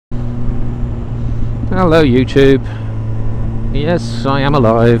Hello YouTube. Yes, I am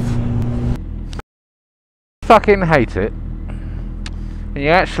alive. Fucking hate it. And you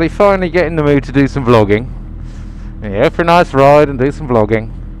actually finally get in the mood to do some vlogging. And you go for a nice ride and do some vlogging.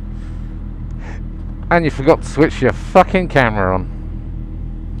 And you forgot to switch your fucking camera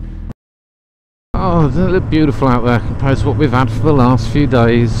on. Oh, doesn't it look beautiful out there compared to what we've had for the last few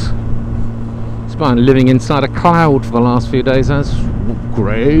days. It's been living inside a cloud for the last few days. That's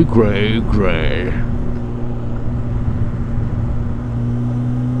grey, grey, grey.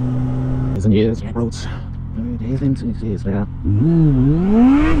 Years and years, roads. Days into years there.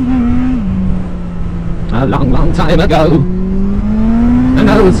 A long, long time ago. And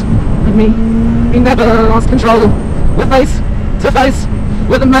those like me, we never lost control. We're face to face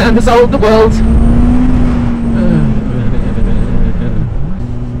with a man who sold the world.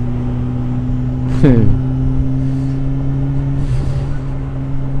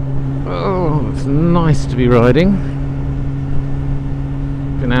 Oh, it's nice to be riding.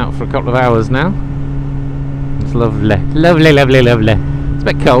 Been out for a couple of hours now. It's lovely, lovely, lovely, lovely. It's a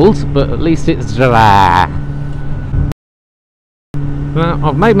bit cold, but at least it's dry. Now,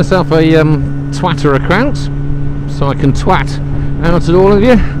 I've made myself a Twitter account, so I can twat out at all of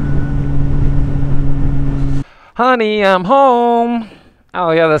you. Honey, I'm home.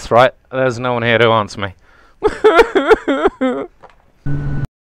 Oh yeah, that's right. There's no one here to answer me.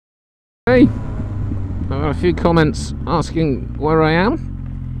 Hey, I've got a few comments asking where I am.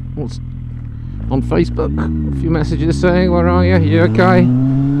 What's on Facebook? A few messages saying, where are you? You okay?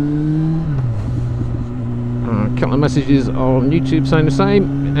 A couple of messages on YouTube saying the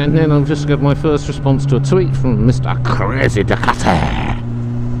same, and then I've just got my first response to a tweet from Mr. Crazy Ducati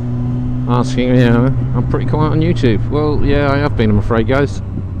asking, I'm pretty quiet on YouTube. Well, yeah, I have been, I'm afraid, guys.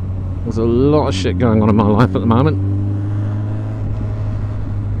 There's a lot of shit going on in my life at the moment.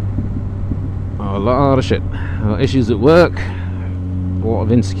 A lot of shit. Issues at work, a lot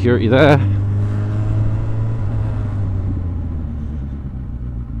of insecurity there.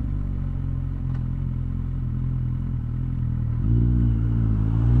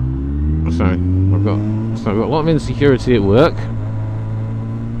 So I've got a lot of insecurity at work.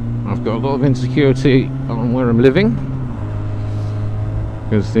 I've got a lot of insecurity on where I'm living,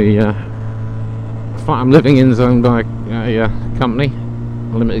 because the flat I'm living in is owned by a company,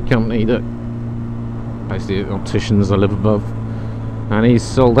 a limited company that basically opticians I live above, and he's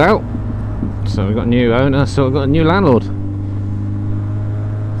sold out. So we've got a new owner, so I've got a new landlord.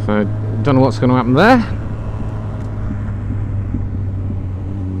 So don't know what's going to happen there.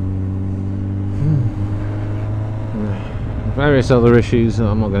 Various other issues that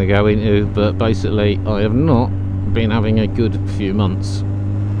I'm not going to go into, but basically I have not been having a good few months.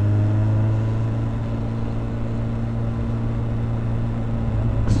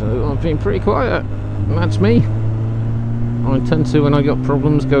 So I've been pretty quiet, and that's me. I tend to, when I got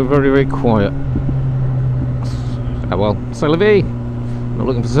problems, go very, very quiet. Oh well, c'est la vie. Not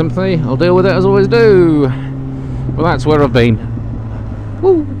looking for sympathy, I'll deal with it as I always do. Well, that's where I've been.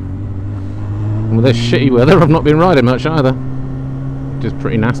 Woo! And with this shitty weather, I've not been riding much either, which is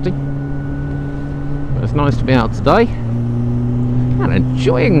pretty nasty. But it's nice to be out today and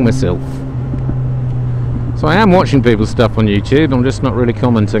enjoying myself. So I am watching people's stuff on YouTube, I'm just not really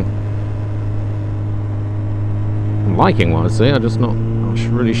commenting. I'm liking what I see, I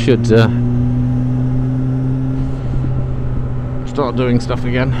really should start doing stuff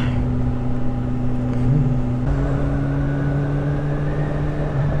again.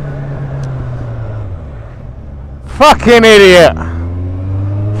 Fucking idiot!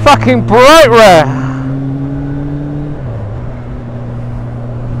 Fucking bright red!